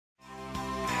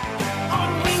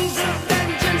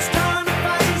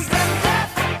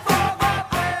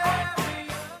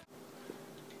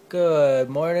Good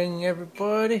morning,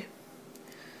 everybody.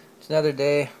 It's another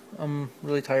day. I'm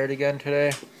really tired again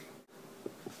today.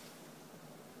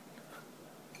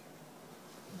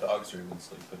 Dogs are even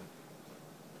sleeping.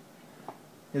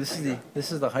 Yeah,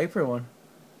 this is the hyper one.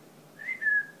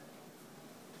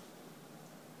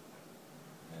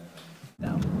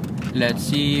 Now, let's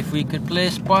see if we could play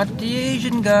Spot the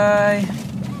Asian Guy.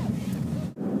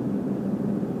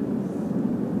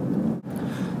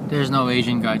 There's no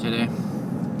Asian guy today.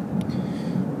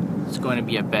 It's going to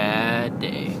be a bad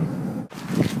day.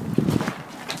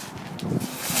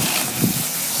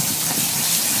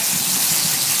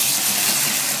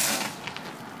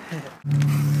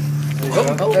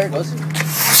 Oh, there it goes.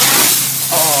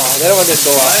 Oh, that one didn't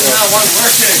go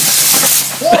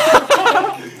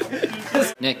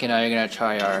off. Nick and I are going to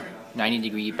try our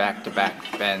 90-degree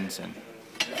back-to-back bends and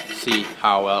see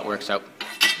how well it works out.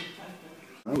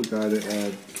 We got it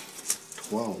at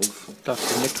 12.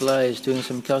 Dr. Nikolai is doing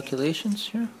some calculations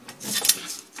here.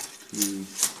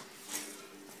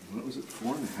 What was it,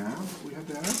 4.5 we had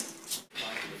to add?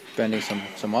 Bending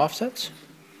some offsets.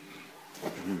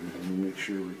 Make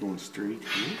sure we're going straight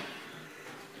here.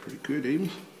 Pretty good, Aiden.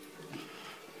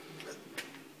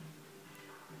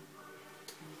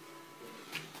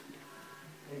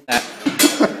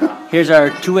 Here's our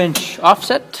 2-inch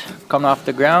offset coming off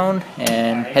the ground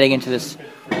and heading into this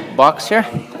box here.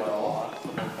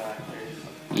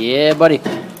 Yeah, buddy. Do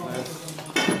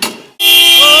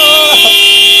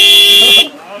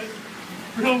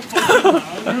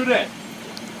that.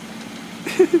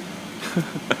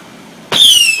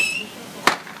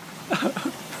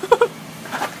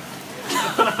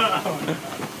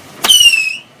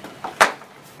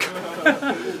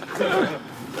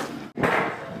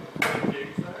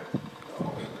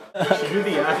 Do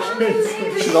the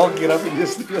actions. Should all get up and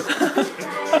just do it.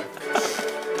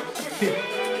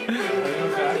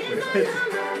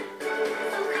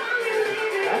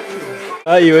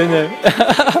 Oh, you in there?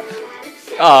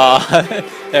 Aw,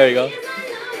 there we go.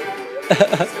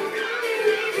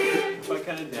 What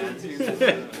kind of dancing?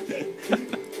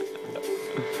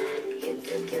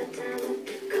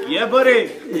 Yeah,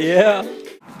 buddy. Yeah.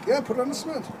 Yeah, put it on the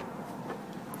cement.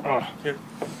 Oh, here.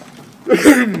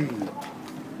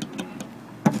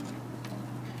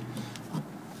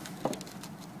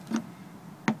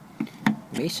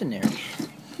 Masonry.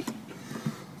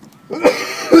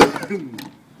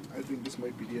 I think this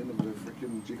might be the end of the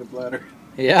freaking Jacob ladder.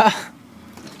 Yeah.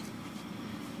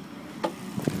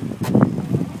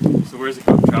 So where's it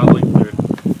going traveling through?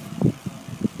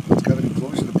 It's got to be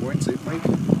close to the point safe, Mike.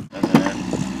 And then,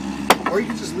 Or you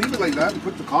can just leave it like that and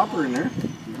put the copper in there.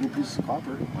 Little piece of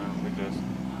copper. like this.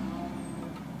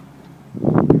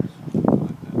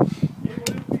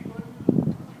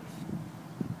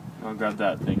 I'll grab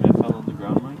that thing that fell on the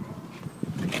ground, Mike.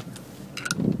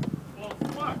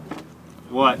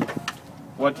 What?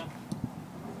 What?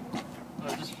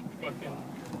 Just fucking.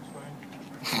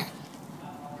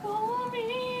 Call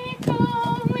me,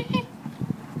 call me.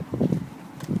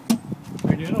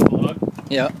 Are you doing a vlog?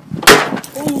 Yeah.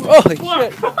 Holy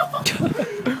shit.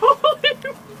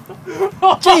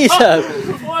 Jesus.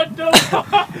 What the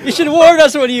fuck? You should warn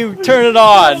us when you turn it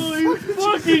on. Holy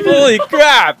fucking. Holy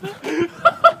crap.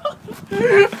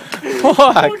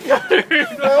 Fuck.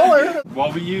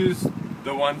 Well, we used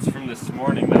the ones from this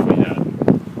morning that we had.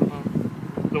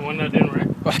 The one that didn't work.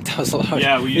 What, that was loud.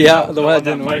 Yeah, we used the one that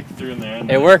didn't work. Mike threw in there.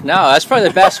 It worked now. That's probably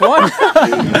the best one.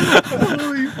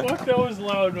 Holy fuck, that was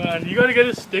loud, man. You gotta get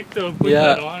a stick to put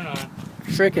Yeah. that on.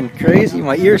 Freaking crazy.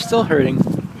 My ear's still hurting.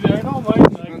 Yeah, I know, Mike. I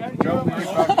can't hear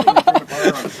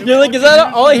my You're like, is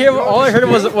that all I hear? All I heard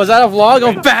was that a vlog?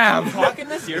 Oh, bam! Talk in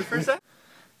this ear for a second.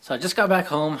 So I just got back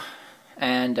home,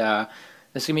 and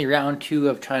this is gonna be round 2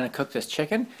 of trying to cook this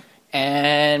chicken.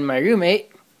 And my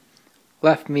roommate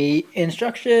left me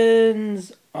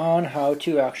instructions on how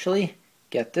to actually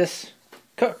get this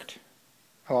cooked,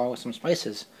 along with some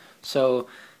spices. So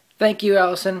thank you,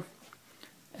 Allison.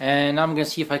 And I'm gonna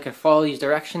see if I can follow these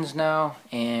directions now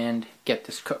and get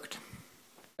this cooked.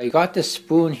 I got this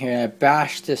spoon here and I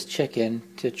bashed this chicken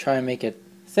to try and make it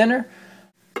thinner.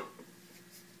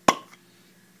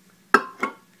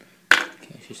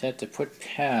 Okay, she said to put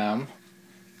Pam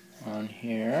on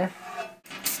here.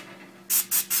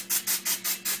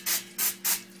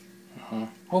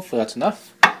 Hopefully that's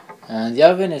enough. And the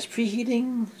oven is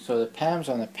preheating, so the Pam's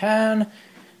on the pan.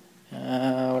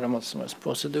 What else am I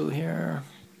supposed to do here?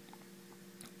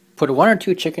 Put 1 or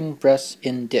 2 chicken breasts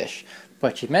in dish.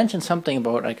 But she mentioned something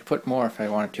about I could put more if I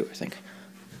wanted to, I think.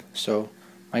 So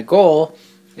my goal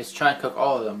is to try and cook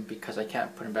all of them because I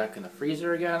can't put them back in the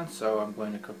freezer again. So I'm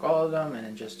going to cook all of them and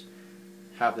then just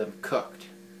have them cooked.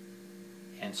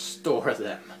 and store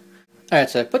them. Alright,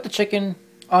 so I put the chicken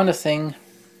on the thing,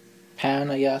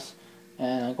 pan I guess,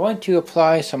 and I'm going to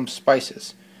apply some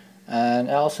spices. And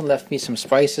Allison left me some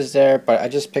spices there, but I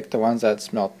just picked the ones that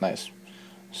smelled nice.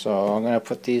 So I'm going to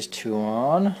put these two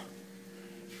on.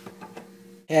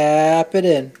 Tap it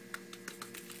in.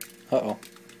 Uh-oh.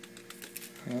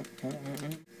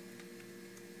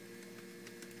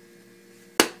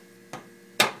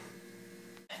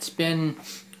 It's been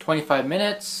 25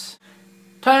 minutes.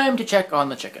 Time to check on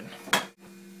the chicken.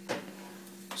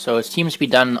 So it seems to be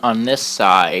done on this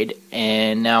side,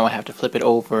 and now I have to flip it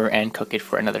over and cook it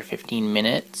for another 15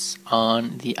 minutes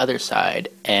on the other side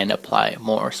and apply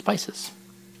more spices.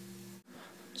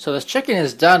 So this chicken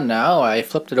is done now. I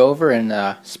flipped it over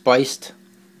and spiced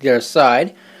the other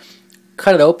side.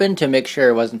 Cut it open to make sure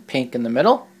it wasn't pink in the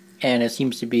middle, and it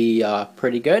seems to be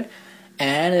pretty good.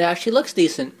 And it actually looks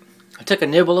decent. I took a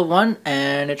nibble of one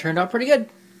and it turned out pretty good.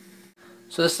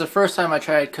 So this is the first time I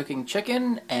tried cooking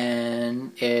chicken,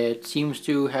 and it seems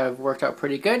to have worked out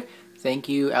pretty good. Thank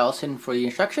you, Allison, for the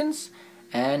instructions,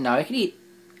 and now I can eat.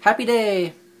 Happy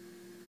day!